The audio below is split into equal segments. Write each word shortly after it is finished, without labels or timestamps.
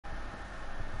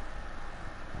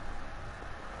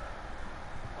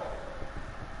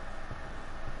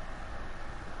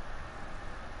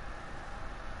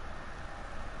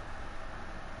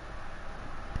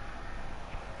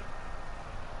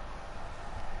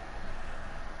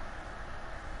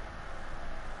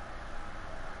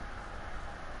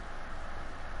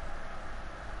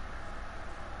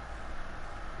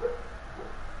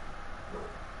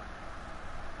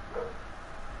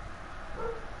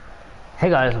Hey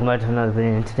guys, welcome back to another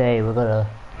video, and today we're gonna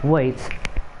wait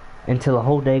until the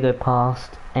whole day go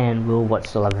past and we'll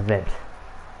watch the live event.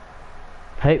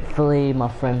 Hopefully my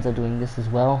friends are doing this as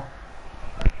well.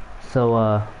 So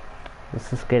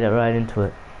let's just get it right into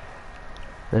it.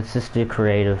 Let's just do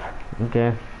creative,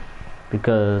 okay?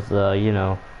 Because you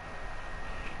know,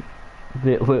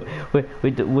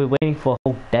 we're waiting for a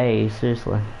whole day,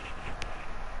 seriously.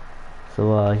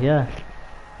 So yeah.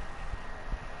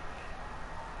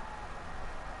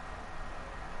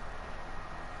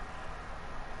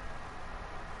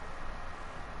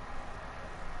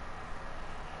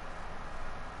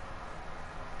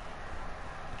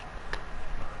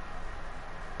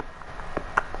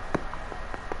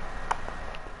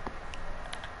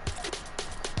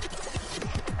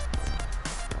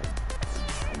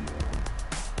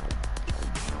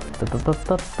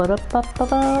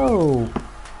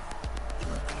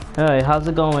 Alright, how's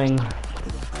it going?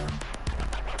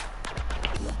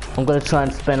 I'm gonna try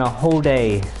and spend a whole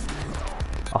day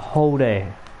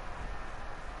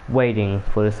waiting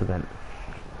for this event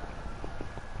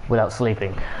without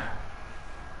sleeping.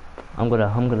 I'm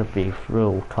gonna be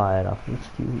real tired after this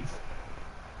series.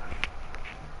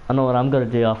 I know what I'm gonna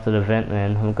do after the event,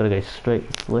 man. I'm gonna go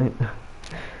straight to sleep.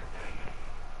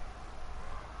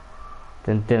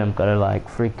 Then I'm gonna like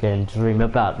freaking dream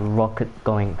about rocket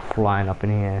going flying up in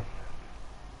here.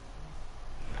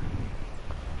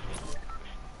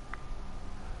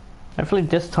 Hopefully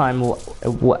this time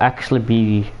will actually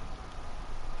be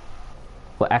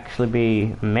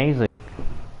amazing.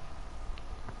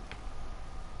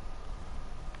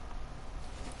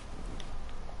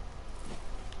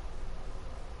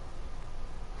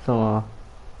 So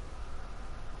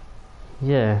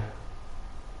yeah.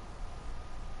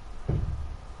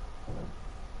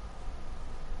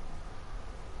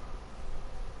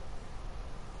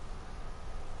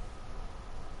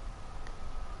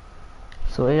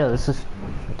 So yeah, let's just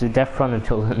do Death Run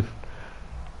until then.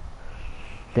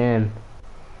 Damn.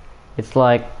 It's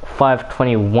like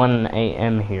 5:21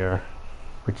 a.m. here,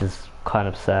 which is kind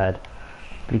of sad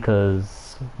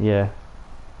because yeah.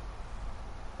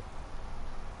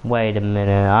 Wait a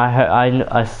minute.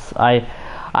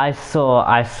 I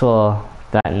saw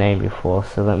that name before.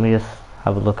 So let me just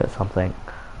have a look at something.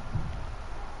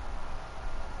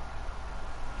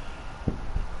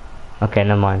 Okay,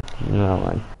 never mind.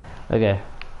 Okay.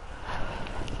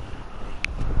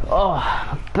 Oh,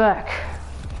 I'm back.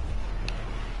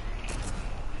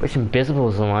 Which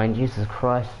Invisibles online? Jesus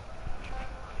Christ.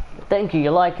 Thank you.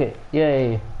 You like it?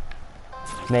 Yay.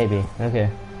 Maybe. Okay.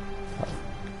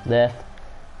 Left.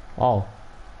 Oh.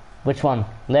 Which one?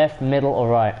 Left, middle, or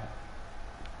right?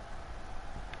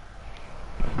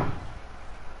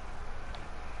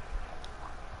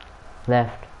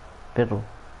 Left, middle,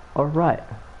 or right?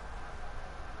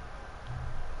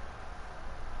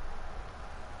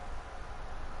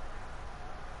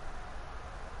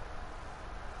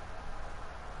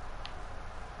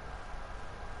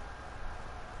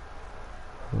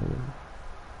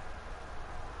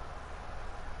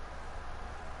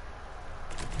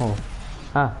 Oh.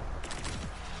 Ah.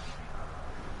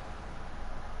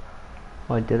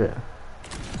 Oh, I did it.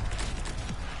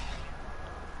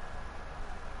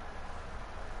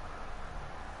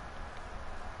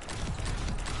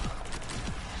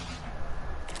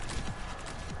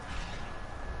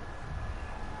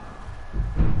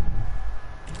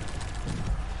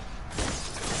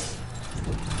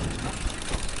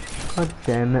 God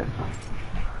damn it.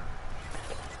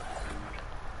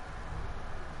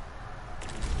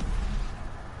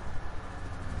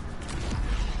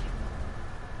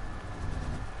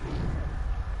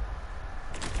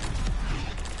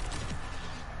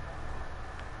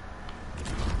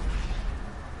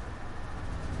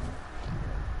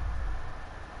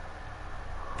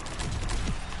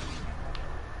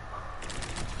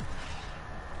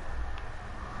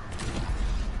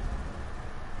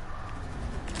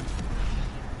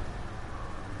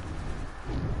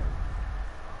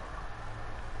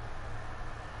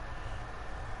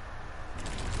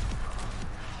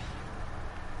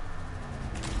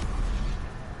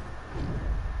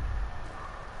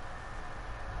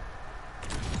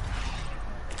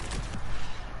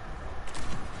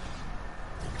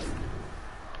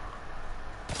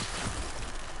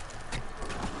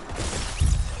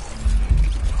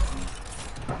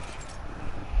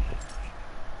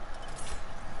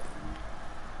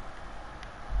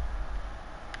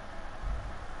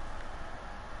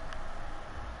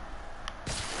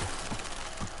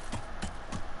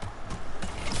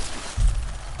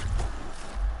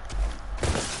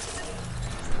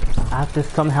 I have to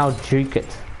somehow juke it.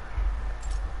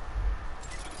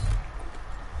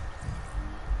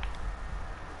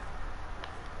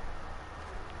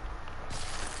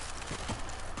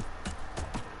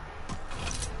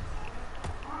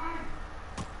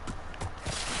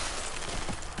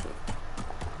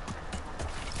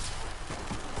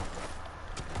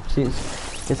 See,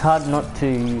 it's hard not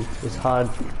to. It's hard,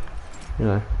 you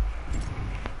know.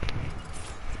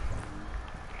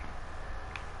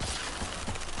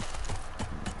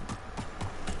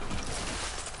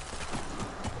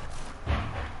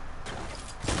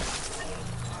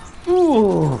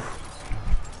 Ooh.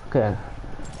 Okay.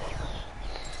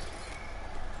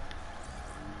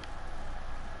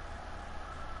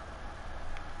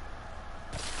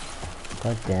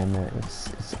 God damn it!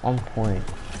 It's on point.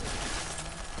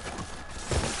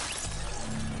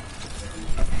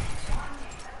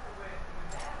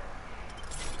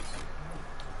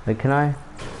 Wait, can I?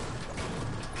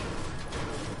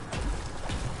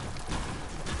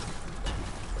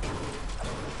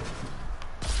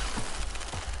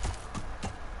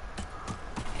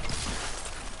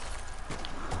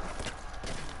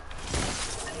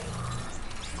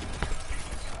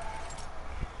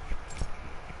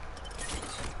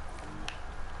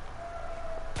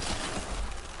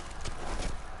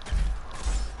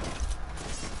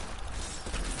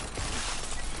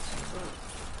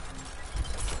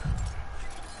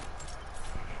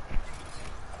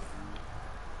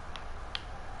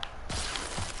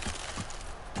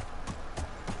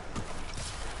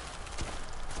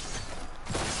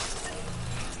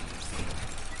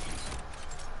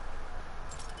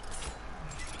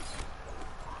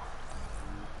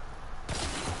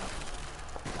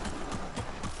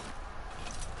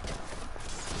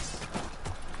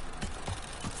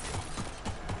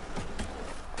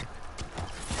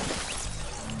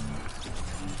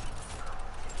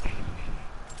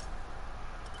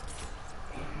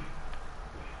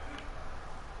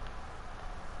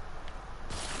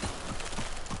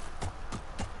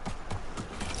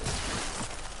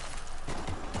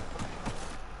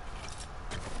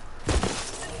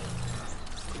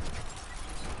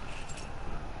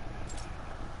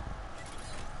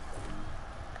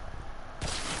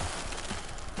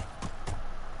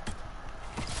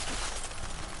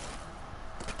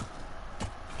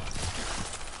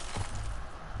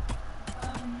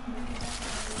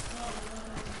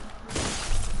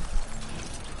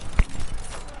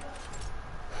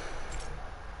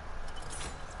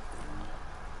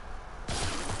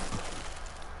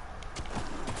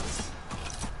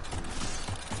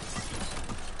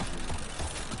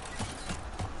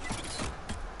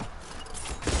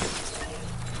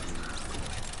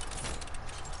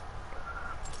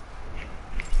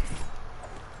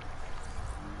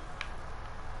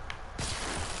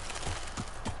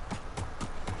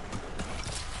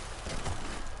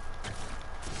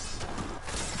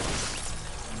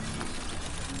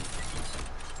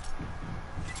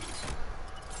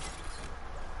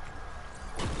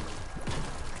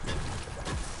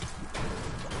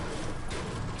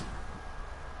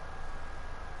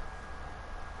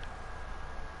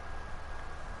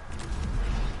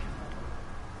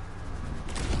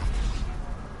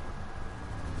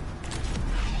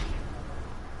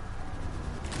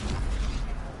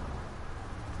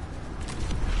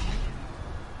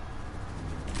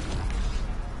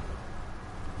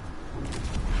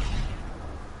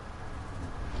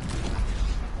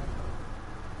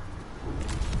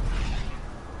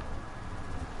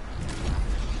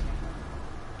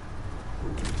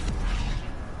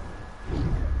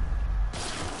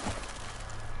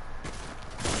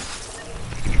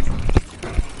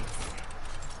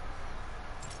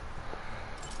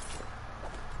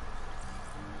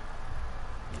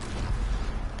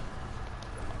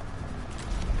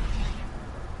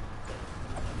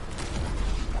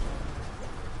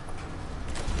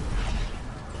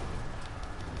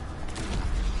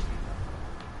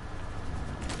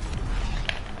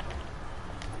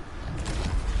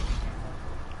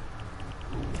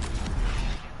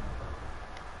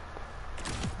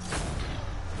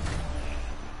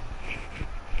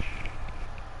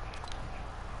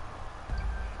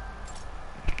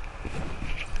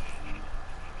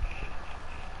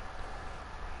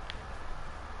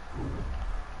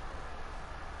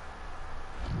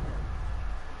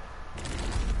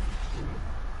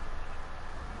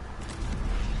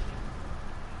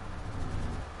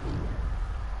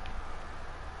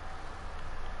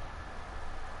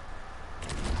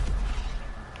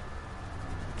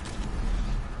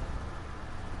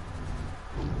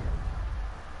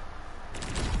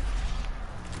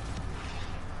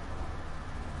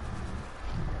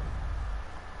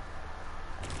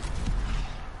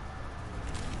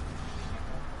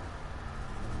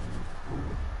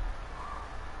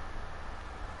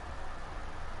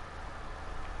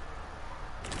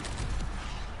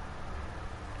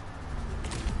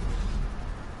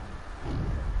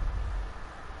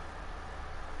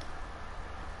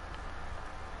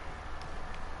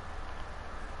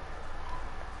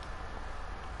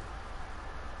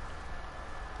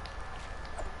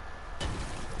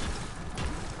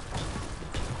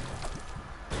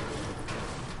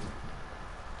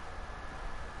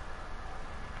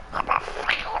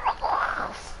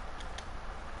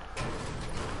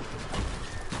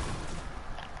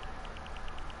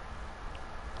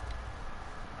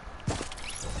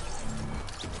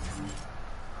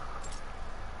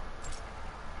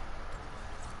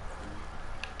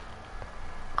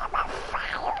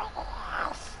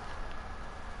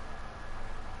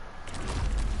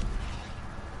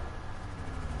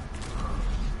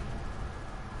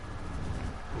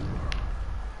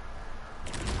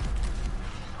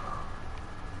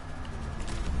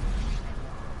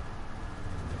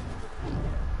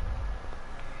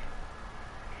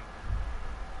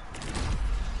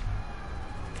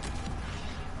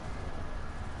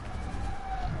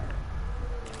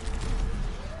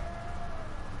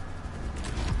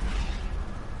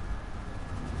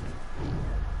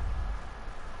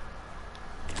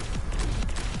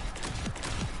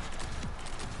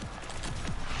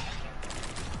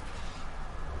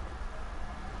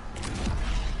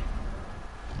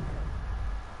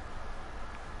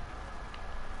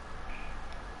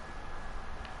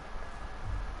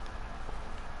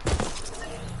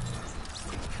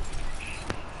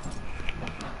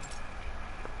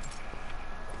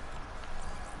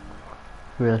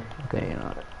 Really? Okay, you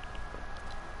know.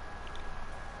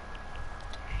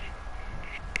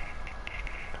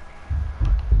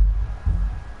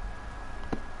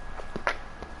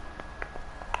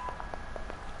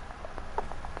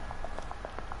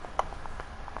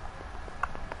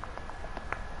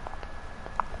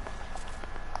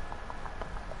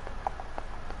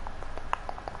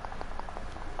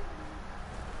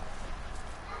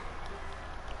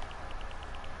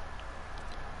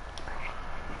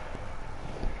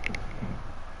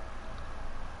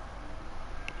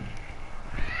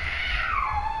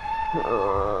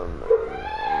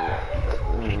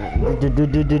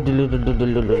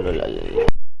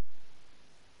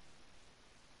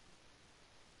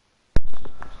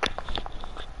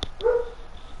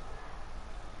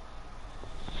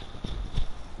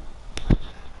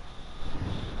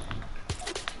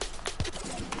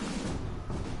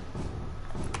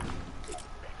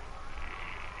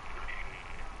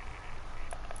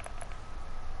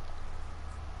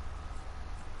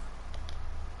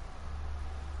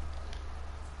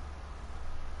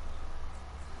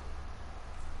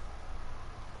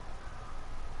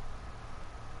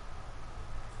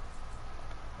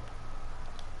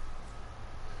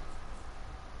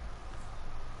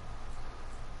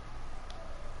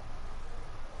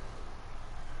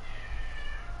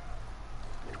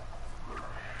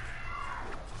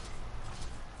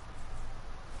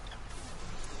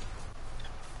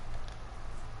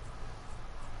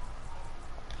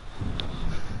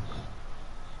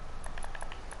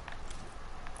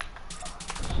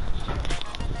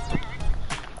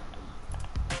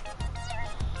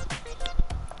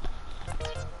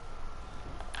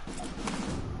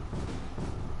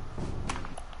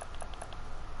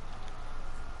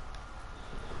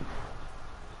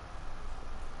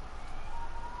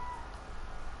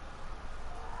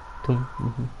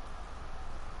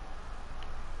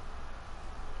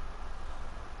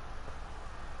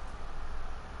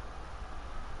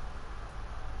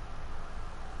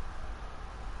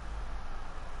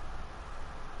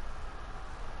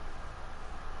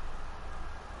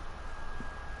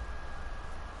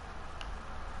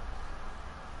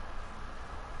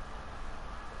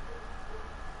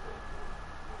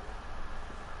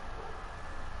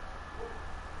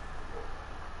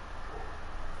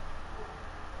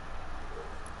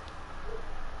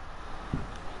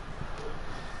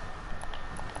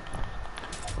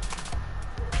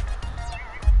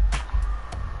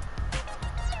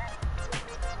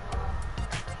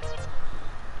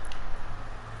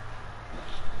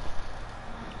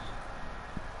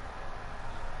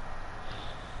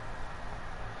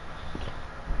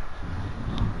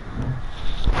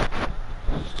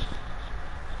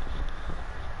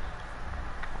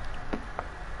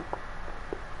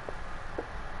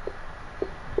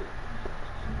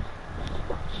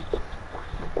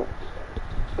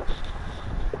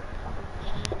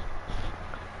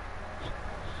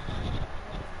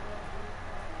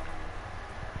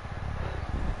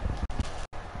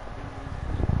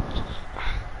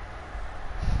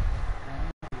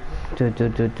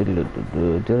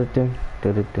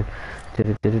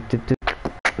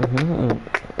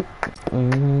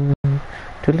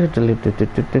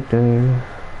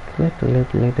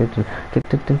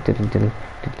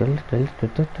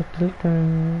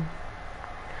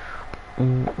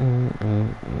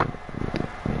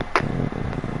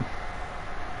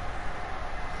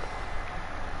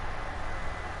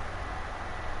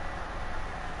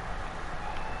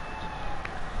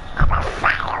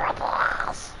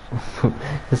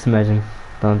 Just imagine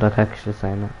Donald Duck actually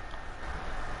saying that.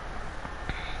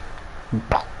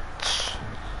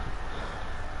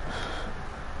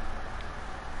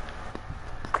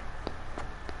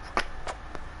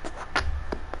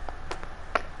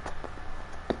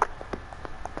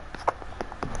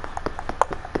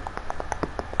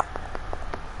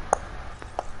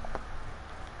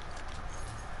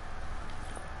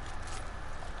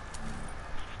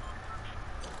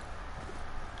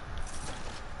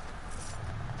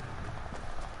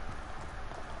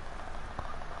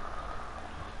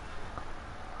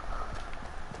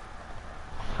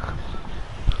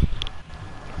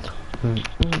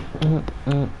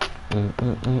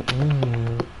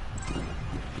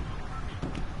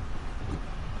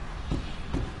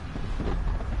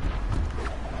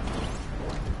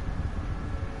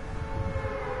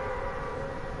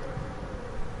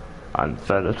 I'm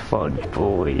fat as fudge,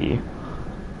 boy.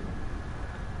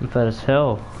 I'm fat as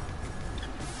hell.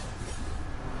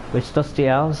 Which Dusty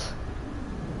ours?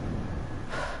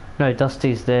 No,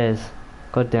 Dusty's theirs.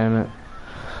 God damn it.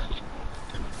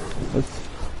 Let's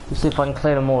see if I can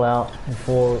clear them all out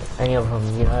before any of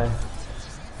them, you know.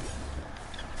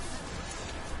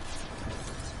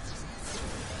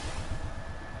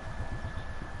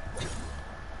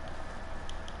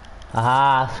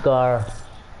 Aha, scar.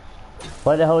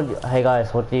 What the hell? Hey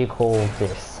guys, what do you call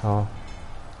this, huh?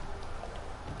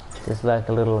 Just like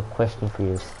a little question for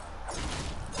you.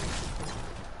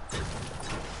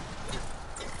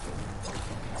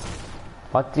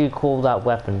 What do you call that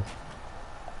weapon?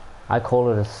 I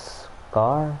call it a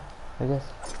scar, I guess.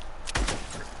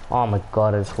 Oh my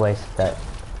god, I just wasted that.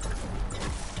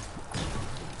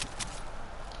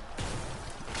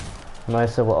 No,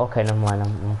 so well, okay, never mind,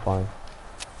 I'm fine.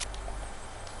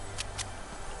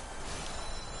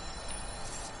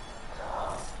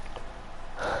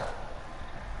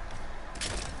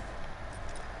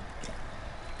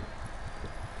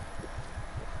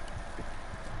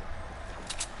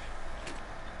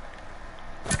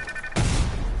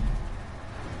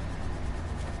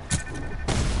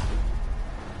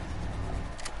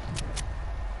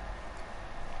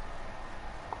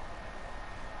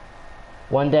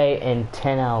 One day in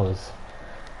 10 hours.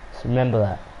 So remember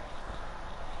that.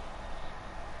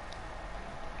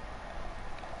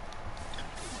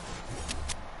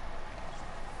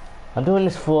 I'm doing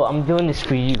this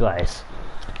for you guys.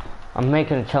 I'm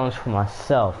making a challenge for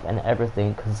myself and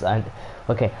everything because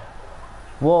okay.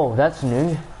 Whoa, that's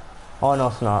new. Oh no,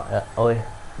 it's not.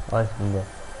 It's in there.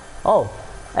 Oh,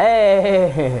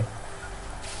 hey.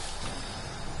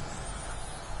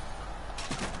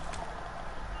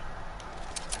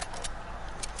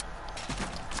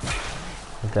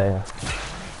 Okay,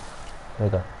 there you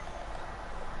go.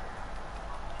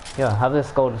 Yeah, have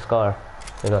this golden scar.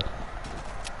 There you go.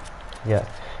 Yeah.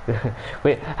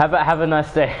 Wait, have a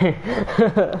nice day.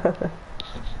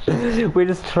 We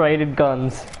just traded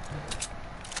guns.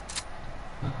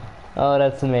 Oh,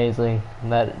 that's amazing.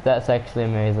 That's actually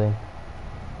amazing.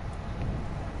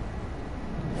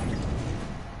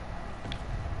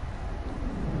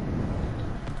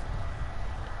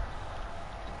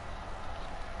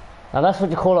 Now that's what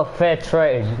you call a fair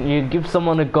trade. You give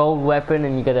someone a gold weapon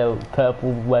and you get a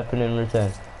purple weapon in return.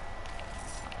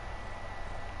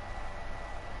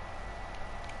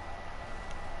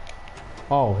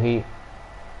 Oh, he's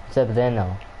over there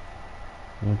now.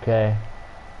 Okay.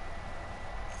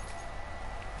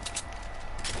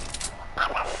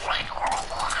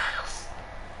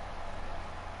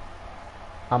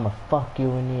 I'ma fuck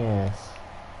you in the ass.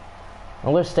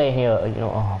 I'm gonna stay here, you know.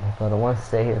 Oh my god, I want to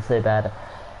stay here so bad.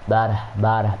 I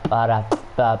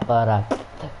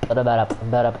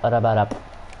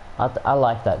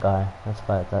like that guy.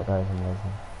 That guy's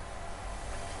amazing.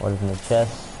 What is in the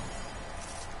chest?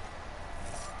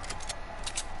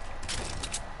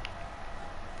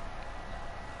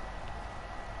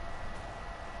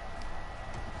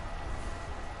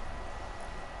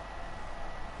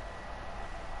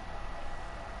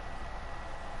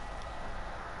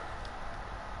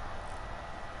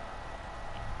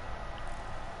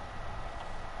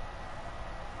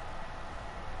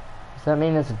 Does that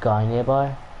mean there's a guy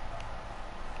nearby?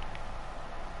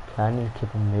 Okay, I need to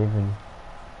keep on moving.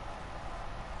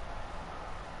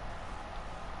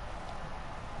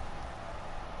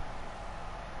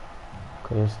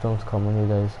 Okay, your storm's coming, you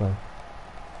go this way.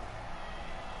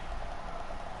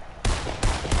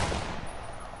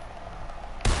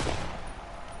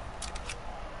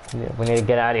 Yeah, we need to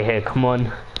get out of here, come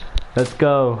on. Let's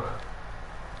go.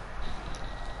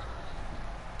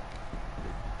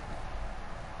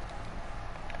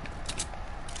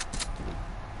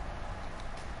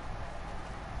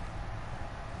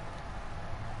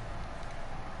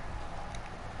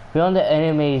 We're on the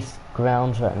enemy's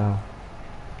grounds right now.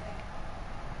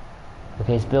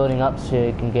 Okay, he's building up so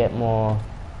he can get more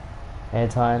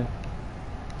airtime.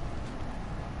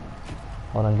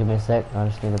 Hold on, give me a sec. I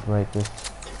just need to break this.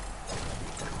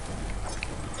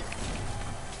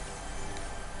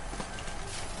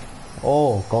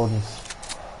 Oh, golden.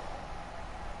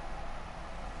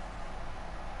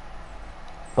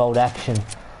 Bold action.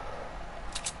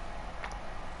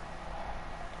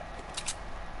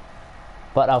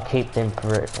 But I'll keep them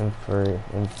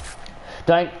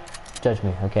don't judge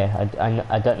me, okay?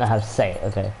 I don't know how to say it,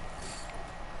 okay?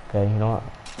 Okay, you know what?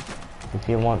 If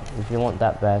you want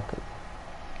that back, you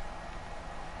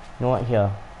know what, here,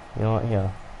 you know what,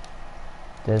 here.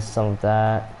 There's some of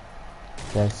that.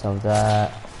 There's some of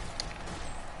that.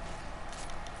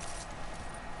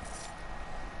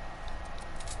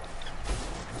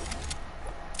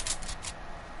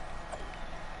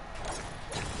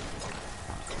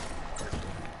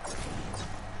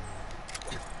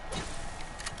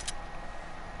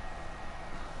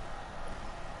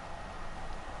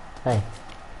 Hey.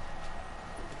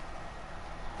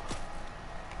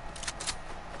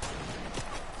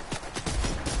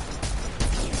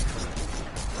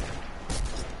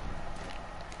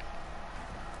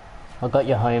 I got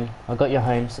your home. I got your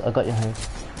homes. I got your homes.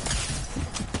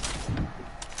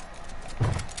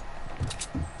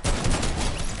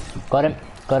 Got him.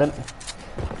 Got him.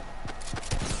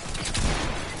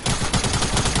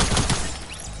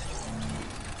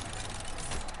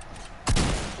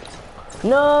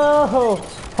 No!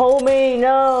 Homie,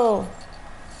 no!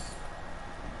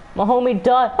 My homie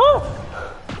died. Oh!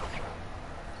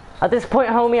 At this point,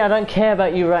 homie, I don't care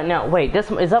about you right now. Wait, is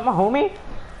that my homie?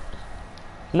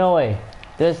 No way.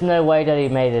 There's no way that he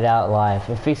made it out alive.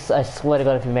 I swear to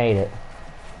God, if he made it.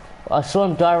 I saw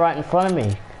him die right in front of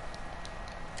me.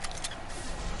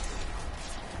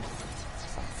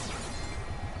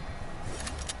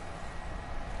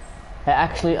 I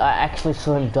actually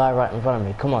saw him die right in front of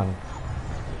me. Come on.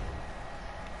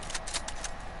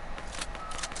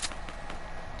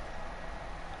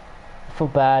 I feel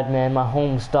bad, man. My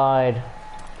home's died.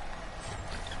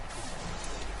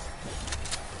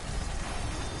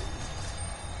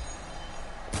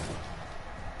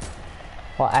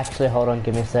 Well, actually, hold on.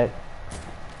 Give me a sec.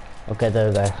 Okay, there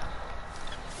we go.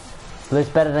 Blue's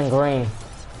better than green.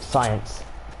 Science.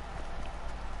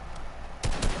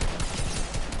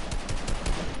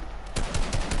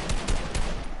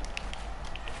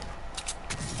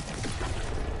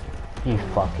 You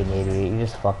fucking idiot. You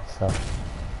just fucked us up.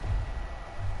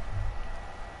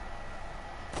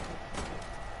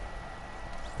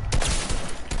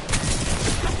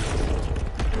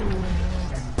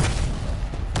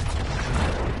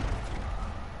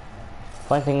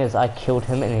 Funny thing is, I killed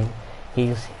him and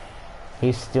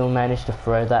he still managed to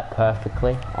throw that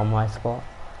perfectly on my spot.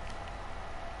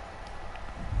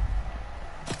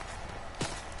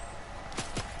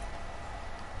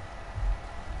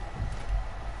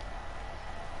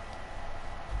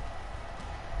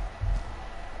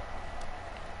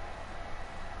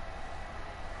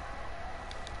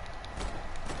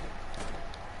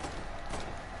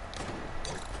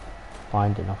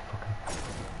 Find enough fucking.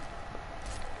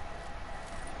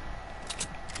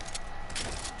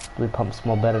 Blue pump's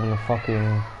more better than the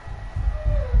fucking.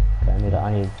 Okay,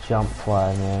 I need a jump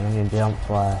fly, man. I need a jump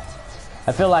fly.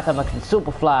 I feel like I'm a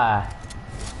super fly.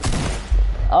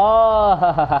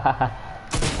 Oh.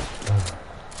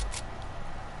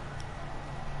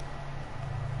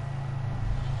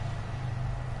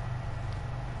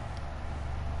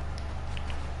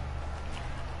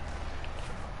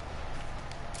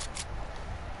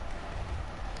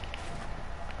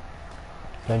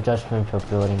 Don't judge me for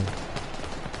building.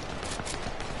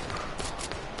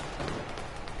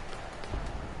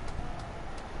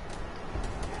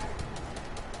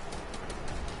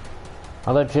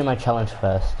 I'll go do my challenge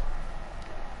first.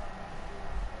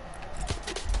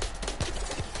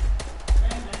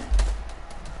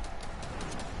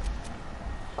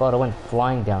 God, I went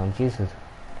flying down, Jesus.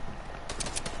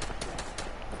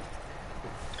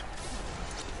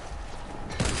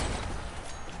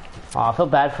 Oh, I feel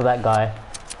bad for that guy.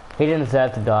 He didn't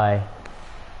deserve to die.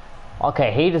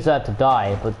 Okay, he deserved to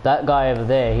die, but that guy over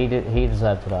there, he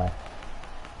deserved to die.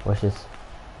 Wishes.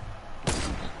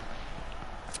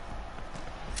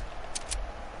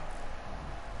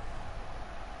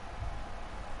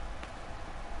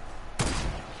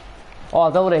 Oh,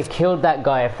 that would have killed that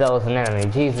guy if that was an enemy.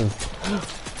 Jesus.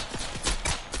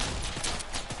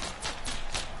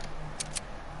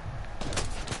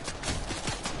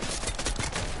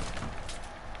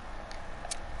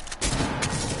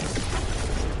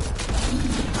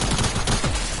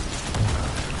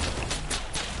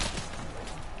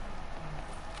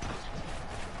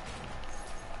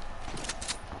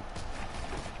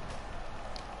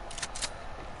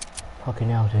 Fucking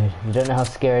hell, dude. You don't know how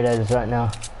scary that is right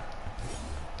now.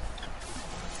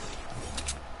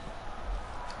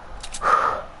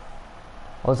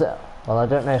 Was it? Well, I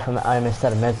don't know if I missed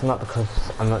out a meds or not because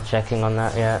I'm not checking on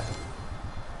that yet.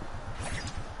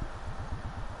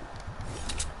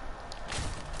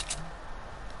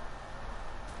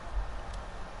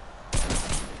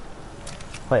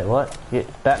 Wait, what?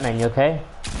 Batman, you okay?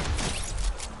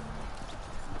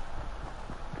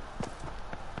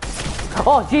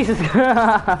 Oh, Jesus!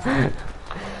 I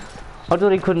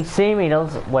thought he couldn't see me. That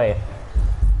was... Wait.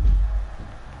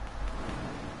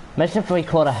 Imagine if we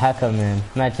caught a hacker, man.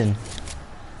 Imagine.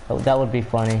 That would be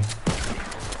funny.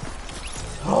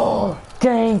 Oh,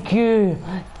 thank you!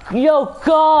 Yo,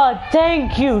 God!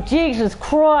 Thank you! Jesus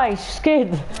Christ!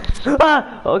 Scared.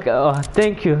 Ah! Okay, oh,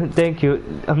 thank you. Thank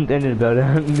you. I need to bow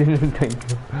down. Thank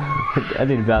you. I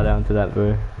need to bow down to that,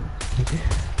 bro.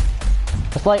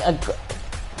 It's like a...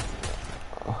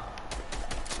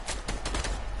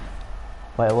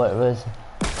 Wait, what was...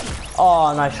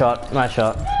 Oh, nice shot. Nice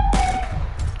shot.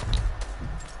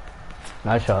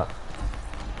 Nice shot.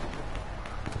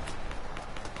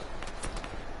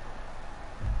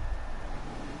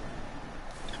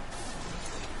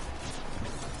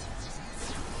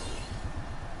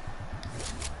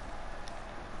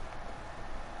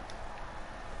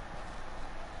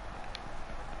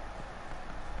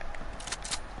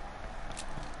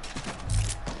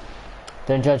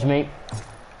 Don't judge me.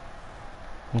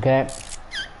 Okay.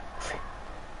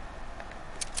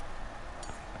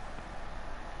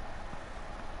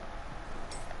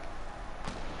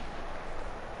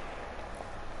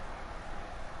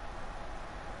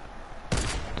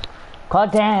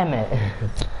 God damn it!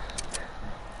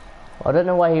 I don't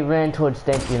know why he ran towards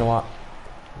Stank, you know what?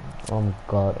 Oh my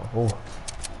god. Oh.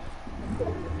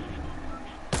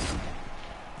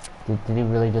 Did he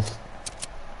really just...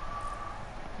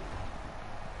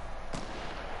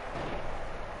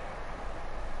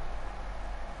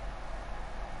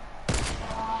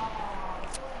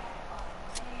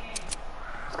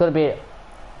 It's gotta be an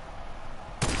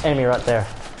enemy right there.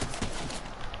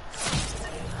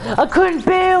 I couldn't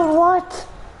build, what?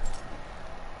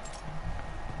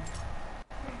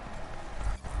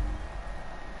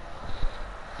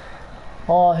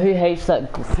 Oh, who hates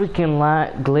that freaking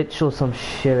glitch or some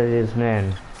shit it is,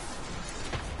 man?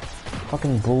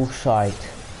 Fucking bullshit.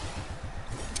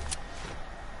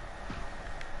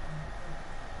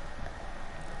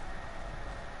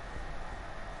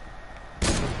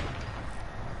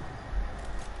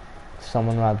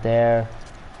 Someone right there.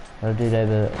 I'll do that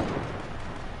bit.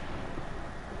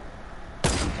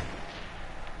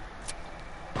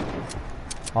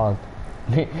 Oh,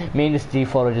 me and this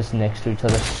default are just next to each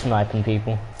other, sniping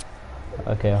people.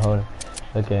 Okay, hold on.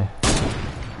 Okay.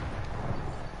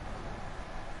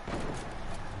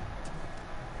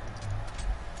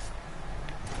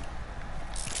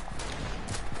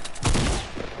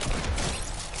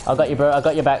 I got you, bro. I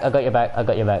got your back. I got your back. I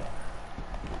got your back.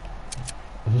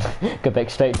 Go back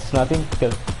straight to sniping.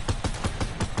 Go.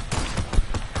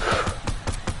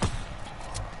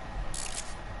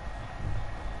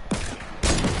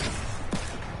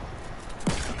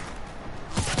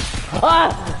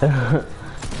 Ah!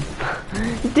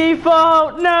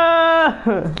 Default,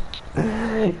 no!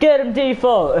 Get him,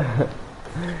 default.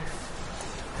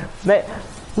 Mate,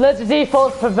 let the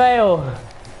defaults prevail.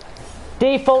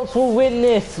 Defaults will win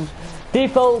this.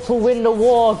 Defaults will win the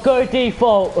war. Go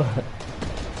default.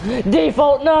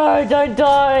 Default, no, don't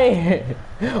die.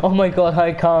 Oh my god,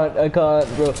 I can't,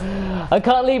 bro. I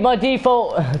can't leave my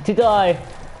default to die.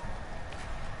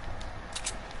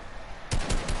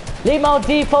 Leave my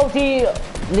default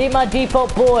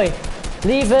boy.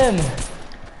 Leave him.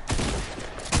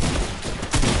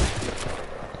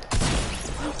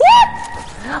 What?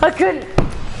 I couldn't.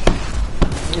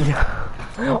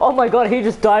 Oh my god, he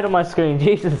just died on my screen.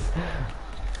 Jesus.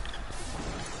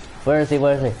 Where is he?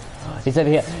 Where is he? He's over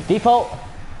here. Default.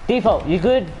 Default. You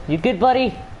good? You good,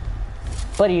 buddy?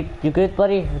 Buddy, you good,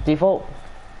 buddy? Default.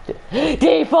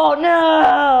 Default.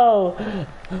 No.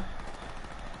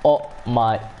 Oh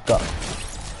my god.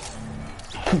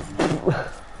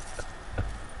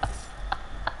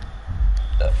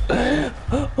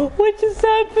 What just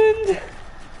happened?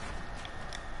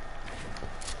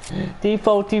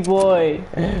 Defaulty boy.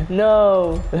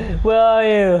 No. Where are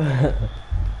you?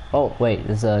 Oh wait,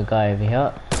 there's a guy over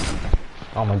here.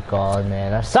 Oh my god,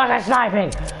 man. I suck at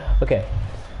sniping! Okay.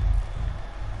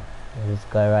 There's this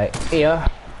guy right here.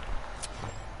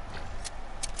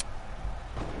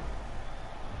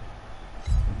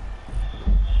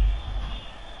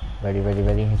 Ready, ready,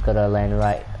 ready. He's gotta land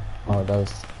right. Oh,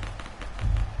 those.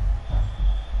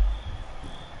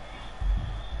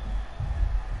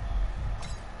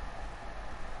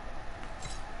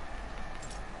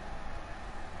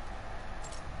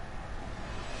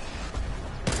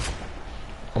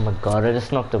 Oh my god, I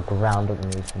just knocked the ground up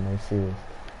me from my serious.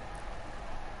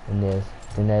 And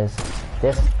there's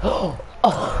this. Oh,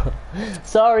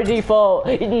 sorry, default.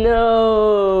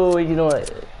 No, you know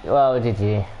what? Well,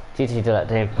 GG to that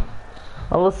team.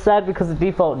 I was sad because the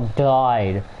default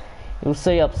died. It was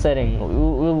so upsetting.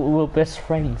 We were best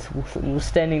friends. We were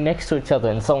standing next to each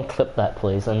other, and someone clip that,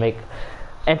 please, and make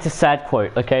enter sad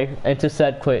quote, okay? Enter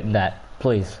sad quote in that,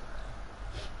 please.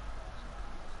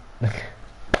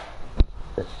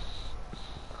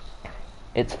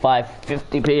 It's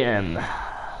 5:50 p.m.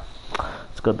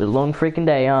 It's gonna be a long freaking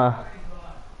day, huh?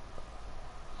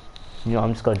 You know,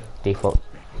 I'm just gonna default.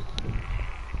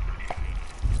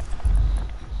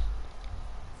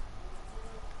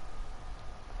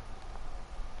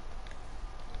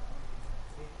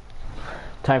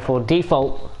 Time for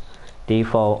default.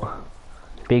 Default.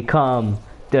 Become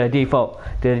the default.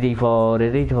 The default. The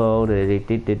default.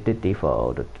 The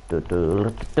default.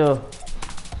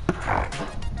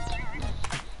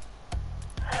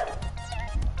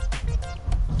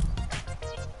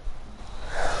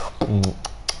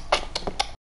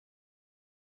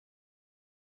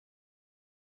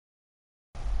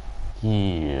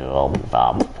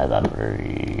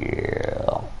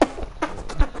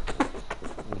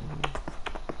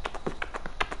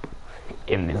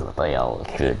 fail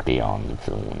should be on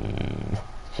Zoom.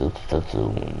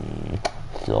 Zoom.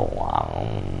 So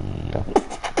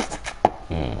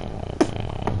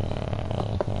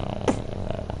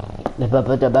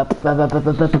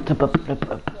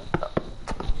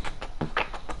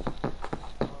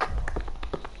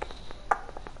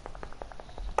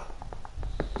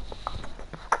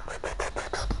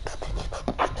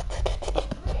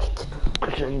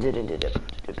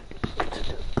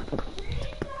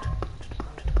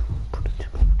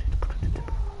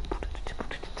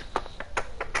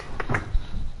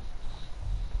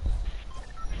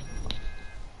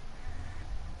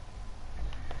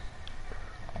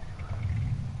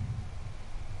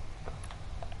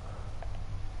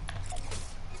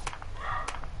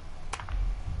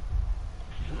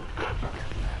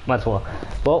might as well.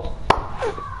 Well,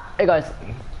 hey guys.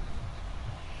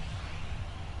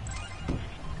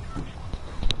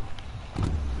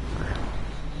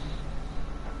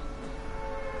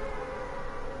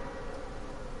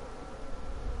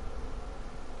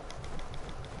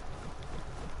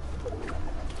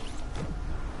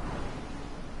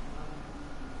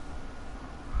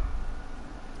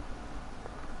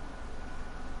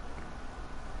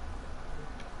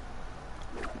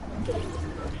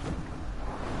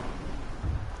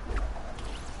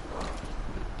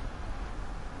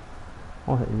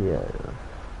 Oh yeah.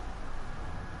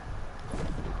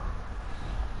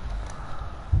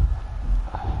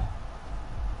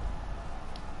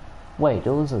 Wait,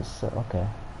 there was a okay.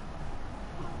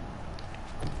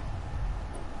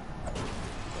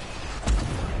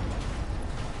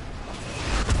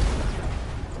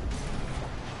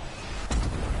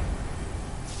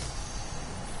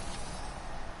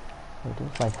 Wait,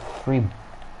 there's like 3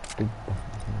 big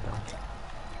buttons in there.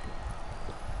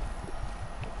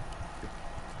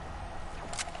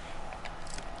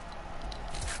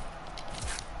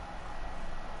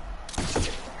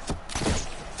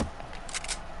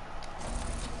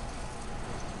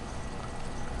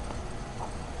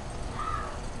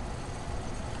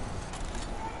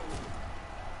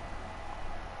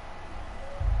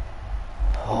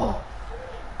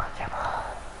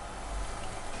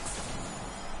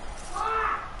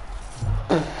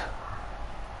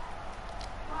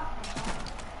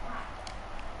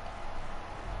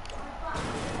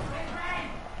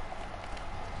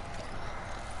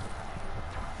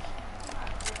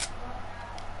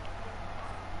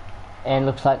 And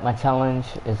looks like my challenge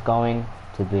is going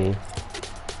to be...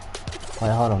 Wait,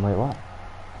 hold on, wait, what?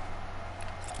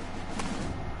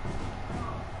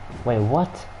 Wait,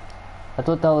 what? I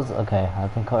thought that was... Okay, I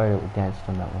think I already danced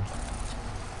on that one.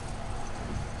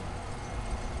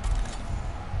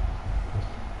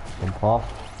 Jump off.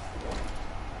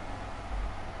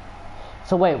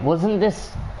 So wait, wasn't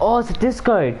this... Oh, it's a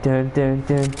disco! Dun dun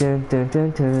dun dun dun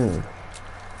dun dun.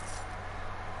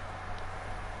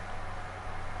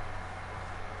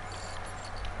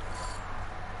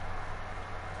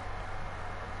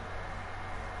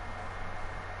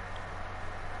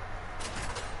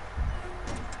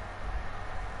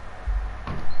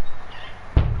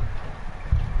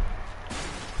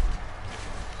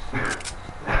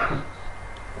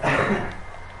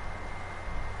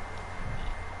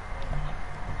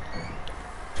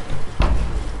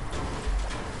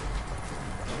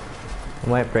 I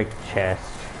might break the chest.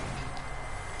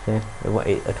 See?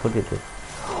 Wait, I told you to.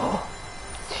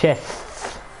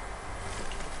 Chests!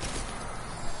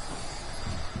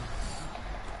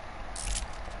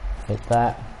 Get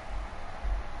that.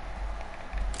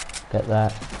 Get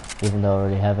that, even though I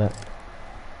already have it.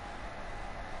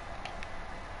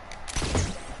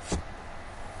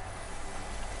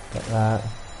 Get that.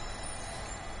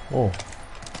 Oh,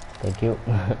 thank you.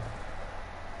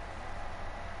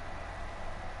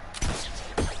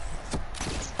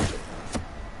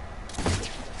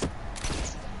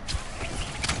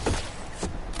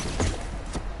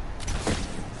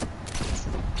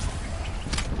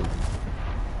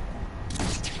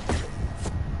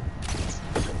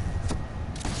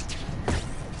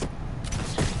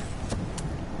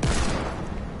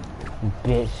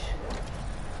 Bitch.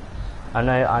 I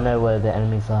know where the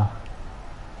enemies are.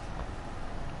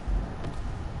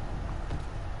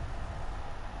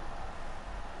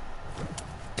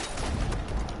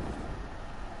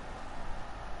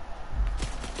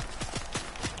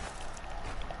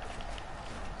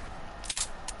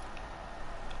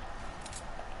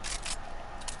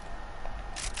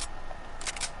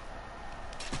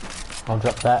 I'll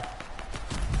drop that.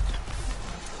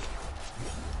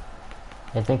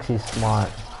 He thinks he's smart.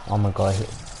 Oh my god. The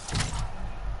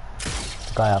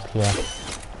guy up here.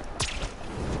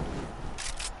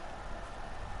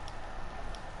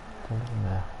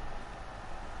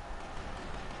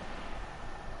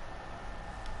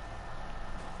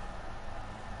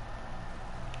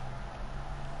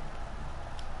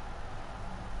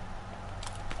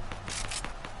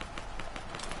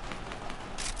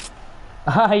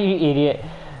 Ah, you idiot.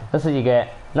 That's what you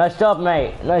get. Nice job,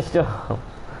 mate. Nice job.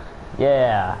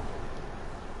 Yeah.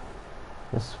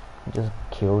 Just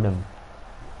killed him.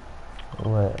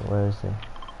 Where is he?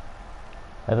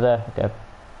 Over there. Okay.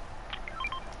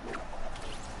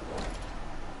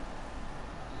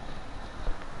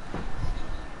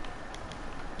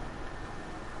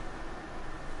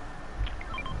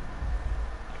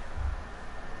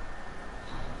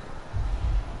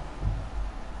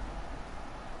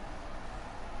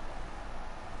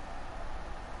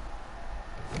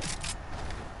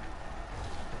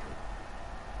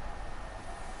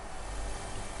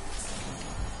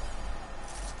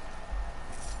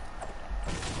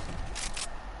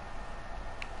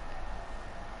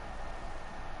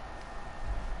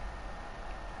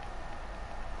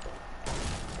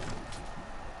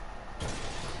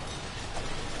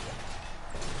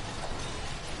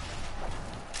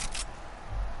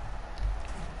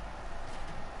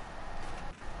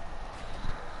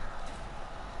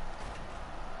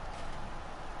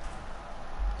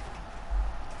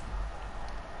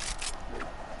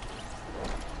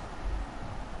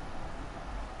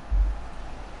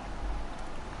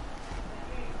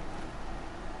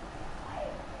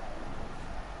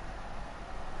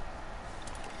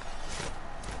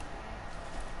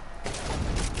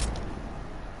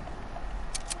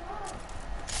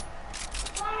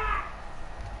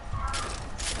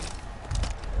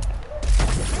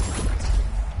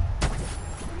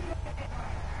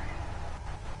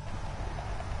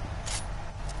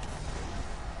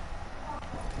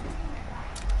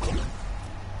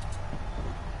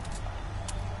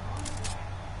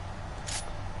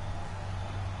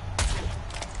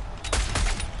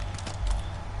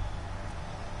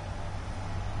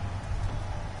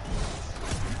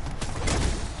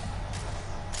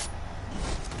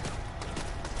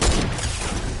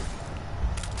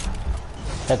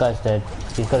 That guy's dead.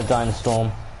 He's got to die in the storm.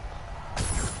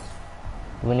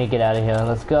 We need to get out of here.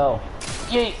 Let's go.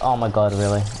 Yeet! Oh my god,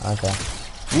 really? Okay.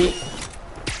 Yeet!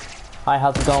 Hi,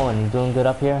 how's it going? You doing good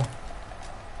up here?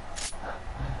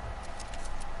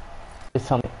 Please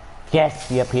tell me. Yes!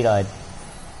 Yep, he died.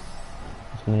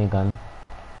 It's a minigun.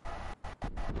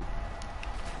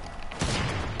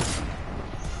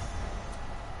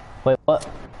 Wait, what?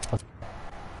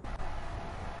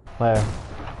 Where?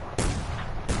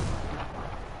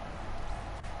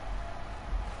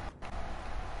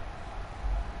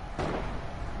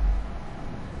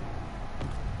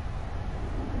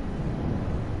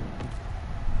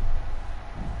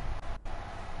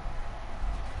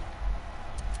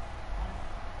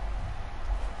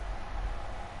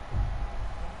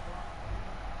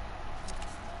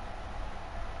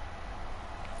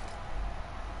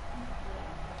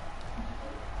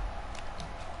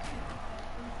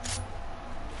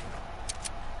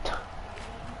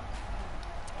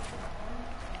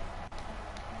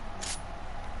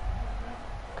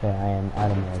 Okay, I am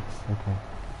out of meds. Okay.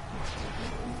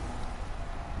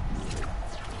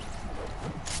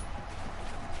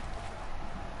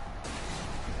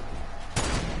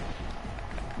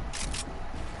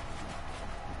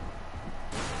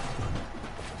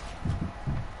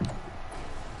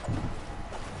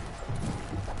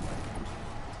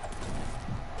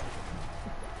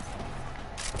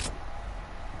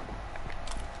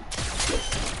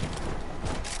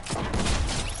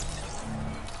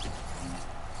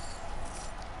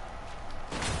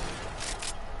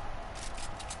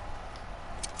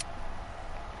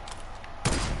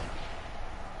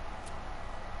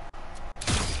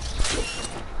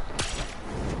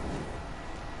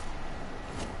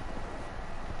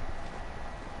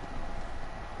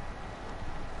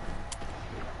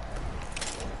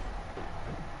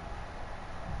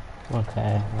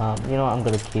 Okay, you know what, I'm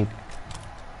gonna keep...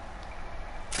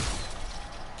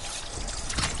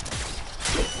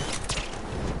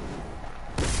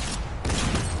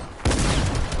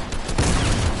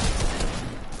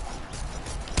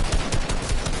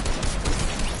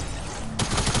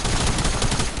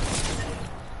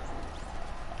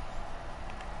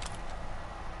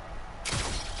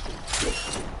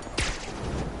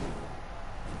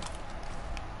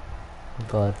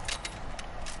 God.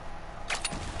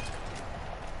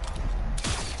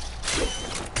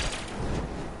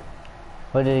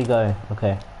 Where did he go?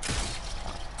 Okay.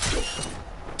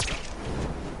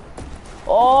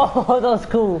 Oh, that was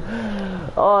cool.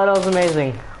 Oh, that was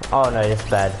amazing. Oh no, it's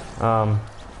bad.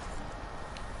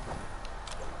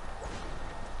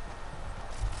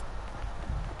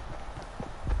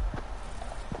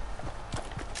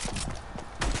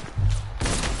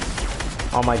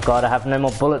 Oh my god, I have no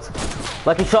more bullets.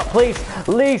 Lucky shot, please.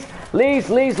 Please.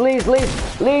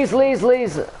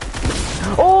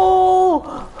 Oh!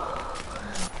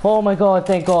 Oh my god,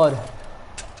 thank god.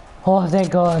 Oh,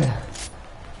 thank god.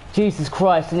 Jesus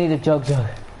Christ, I need a jug.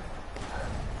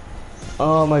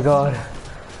 Oh my god.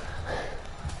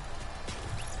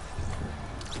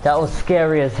 That was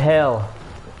scary as hell.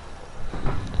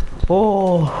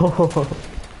 Oh.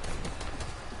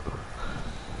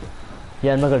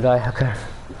 Yeah, I'm not gonna die. Okay.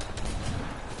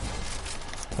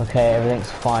 Okay,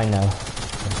 everything's fine now.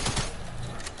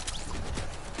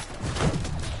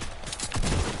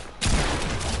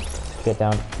 Get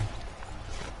down.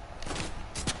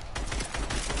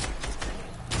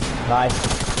 Nice.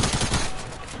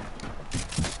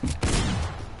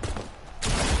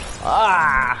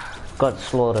 Ah! Got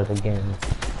slaughtered again.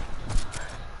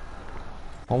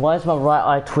 Oh, why is my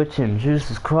right eye twitching?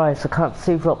 Jesus Christ, I can't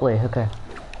see properly. Okay.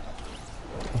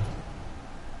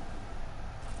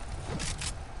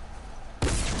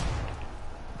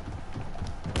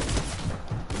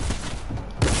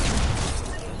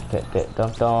 Get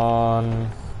dunked on.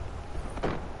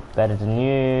 Better than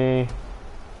you.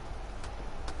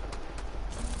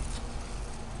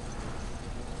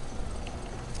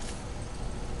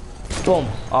 Boom!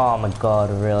 Oh my god,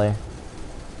 really?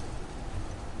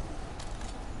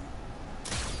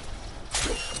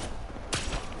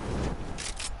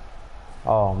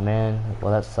 Oh man,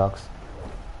 well that sucks.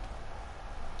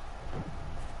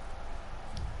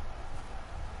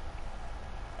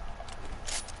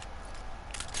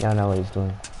 Yeah, I know what he's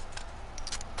doing.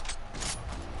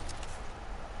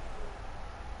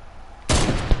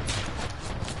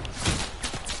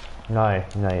 No,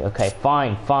 okay,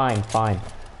 fine.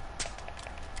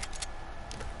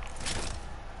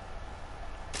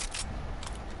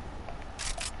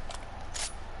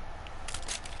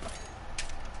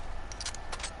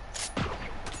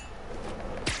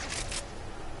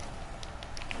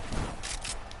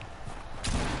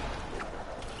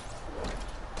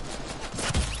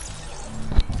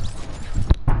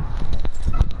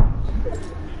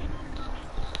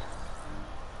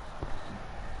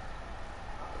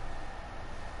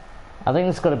 I think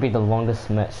it's got to be the longest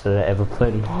match that I ever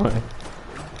played in mine.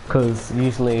 Because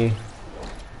usually...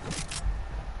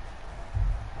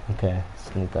 Okay,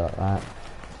 just gonna go like that.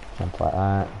 Jump like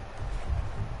that.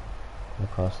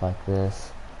 Across like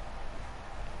this.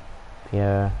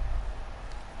 Here.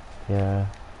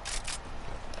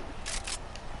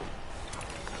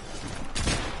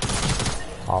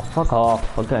 Oh, fuck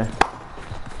off. Okay.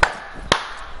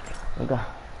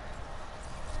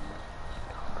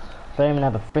 I don't even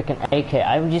have a freaking AK.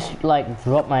 I would just like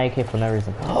drop my AK for no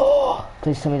reason.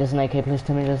 Please tell me there's an AK. Please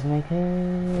tell me there's an AK.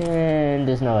 And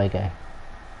there's no AK.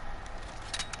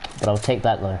 But I'll take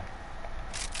that though.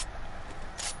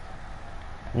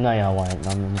 No, I won't.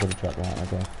 I'm gonna drop that.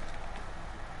 Okay.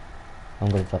 I'm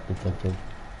gonna drop the jug too.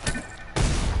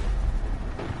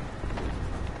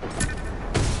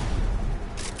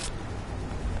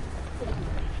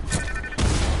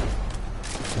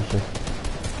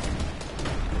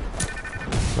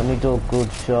 Let me do a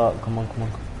good shot. Come on.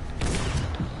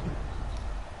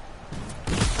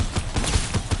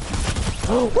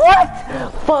 What?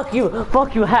 Fuck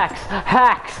you, hacks.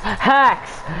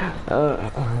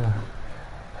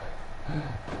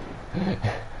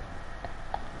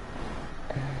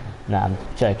 Nah, I'm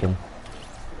joking.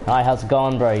 Hi, how's it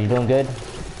going, bro? You doing good?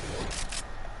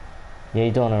 Yeah,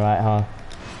 you doing alright, huh?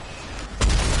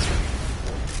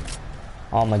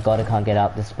 Oh my god, I can't get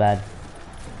out this bad.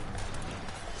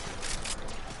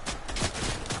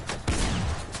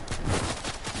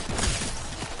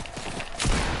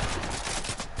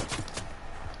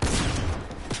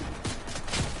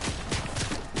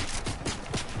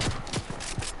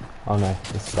 Oh no,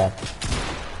 this is bad.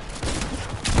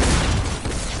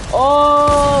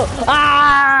 Oh!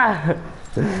 Ah!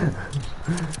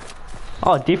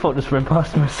 Oh, default just went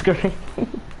past my screen.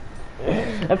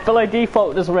 I feel like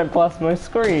default just went past my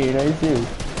screen, I see.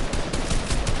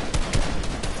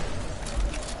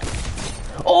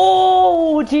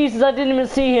 Oh, Jesus, I didn't even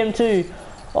see him too.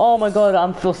 Oh my god,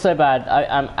 I feel so bad.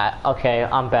 Okay,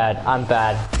 I'm bad.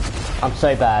 I'm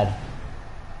so bad.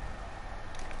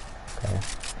 Okay.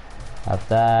 Have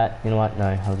that. You know what?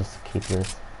 No, I'll just keep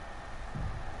this.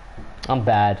 I'm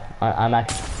bad. I'm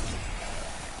actually...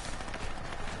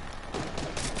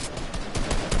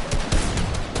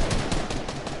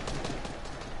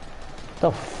 What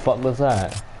the fuck was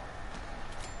that?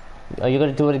 Are you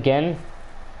gonna do it again?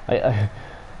 You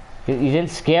didn't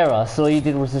scare us. All you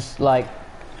did was just like...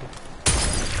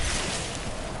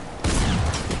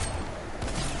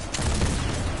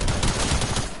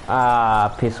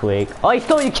 Ah, piss weak. Oh, he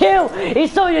stole your kill! He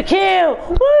stole your kill!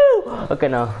 Woo! Okay,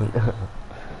 no.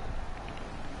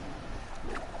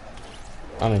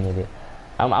 I'm an idiot.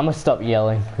 I'm gonna stop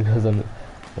yelling because I'm.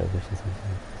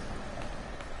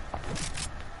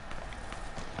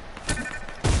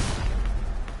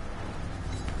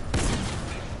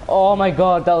 Oh my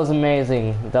god, that was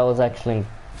amazing. That was actually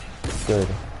good.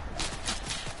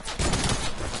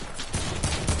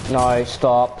 No,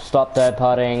 stop. Stop third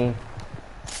putting.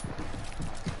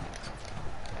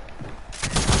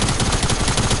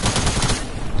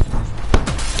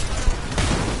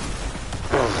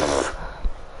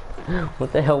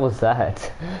 What the hell was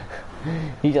that?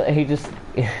 he just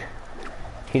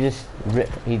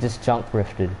junk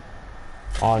rifted.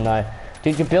 Oh no.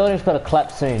 Dude, your building's gotta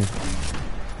clap soon.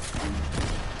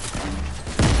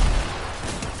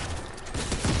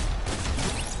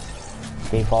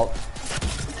 Default.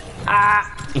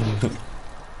 Ah!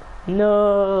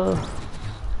 No!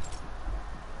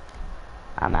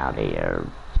 I'm out of here.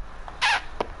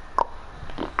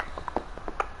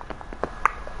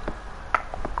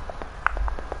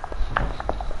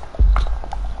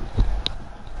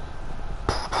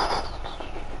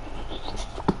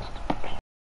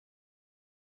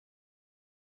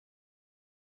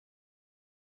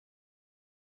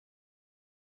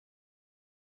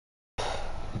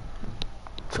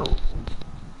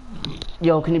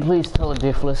 Yo, can you please tell a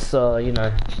diffless, you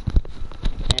know,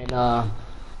 and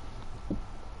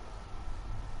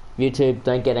YouTube,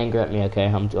 don't get angry at me, okay?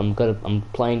 I'm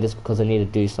playing this because I need to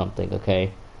do something,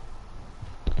 okay?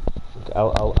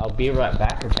 I'll be right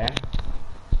back, okay?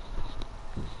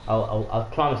 I'll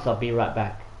promise I'll be right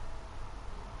back.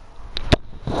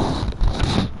 Be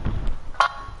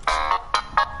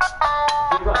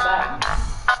right back.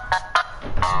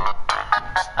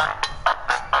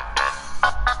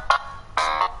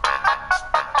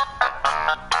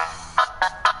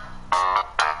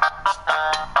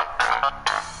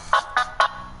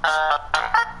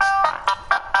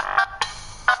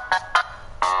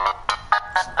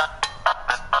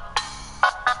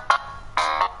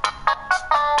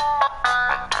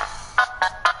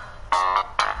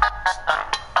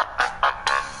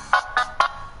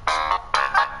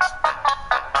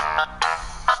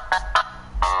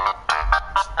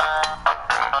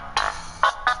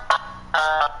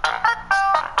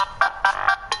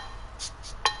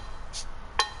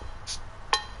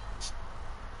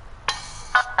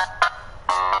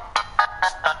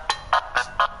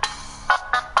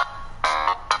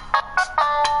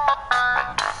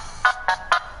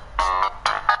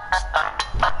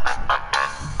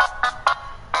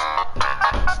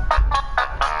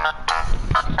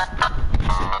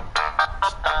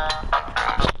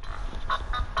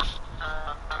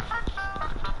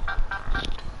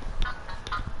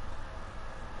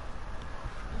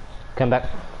 Come back.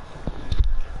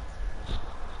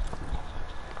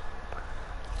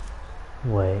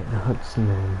 Wait, that's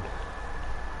none.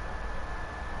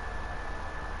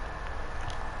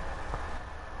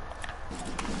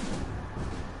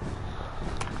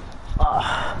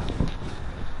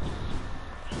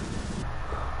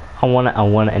 I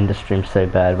wanna end the stream so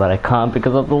bad, but I can't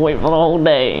because I have to wait for the whole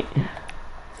day.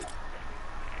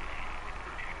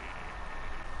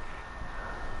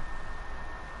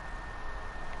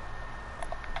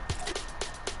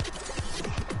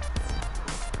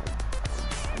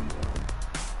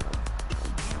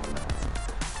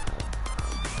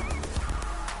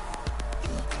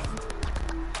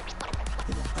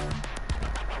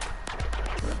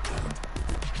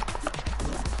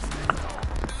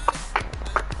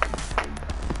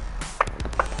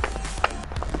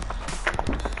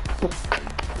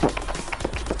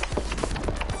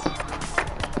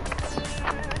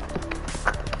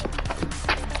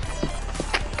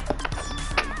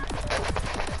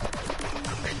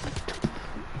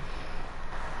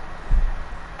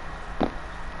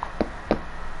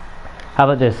 How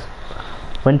about this?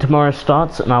 When tomorrow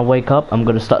starts and I wake up, I'm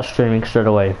gonna start streaming straight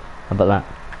away. How about that?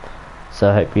 So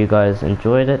I hope you guys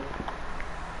enjoyed it.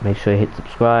 Make sure you hit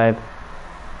subscribe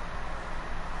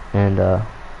and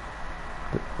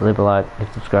leave a like,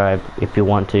 hit subscribe if you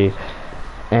want to.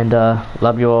 And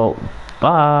love you all.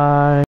 Bye.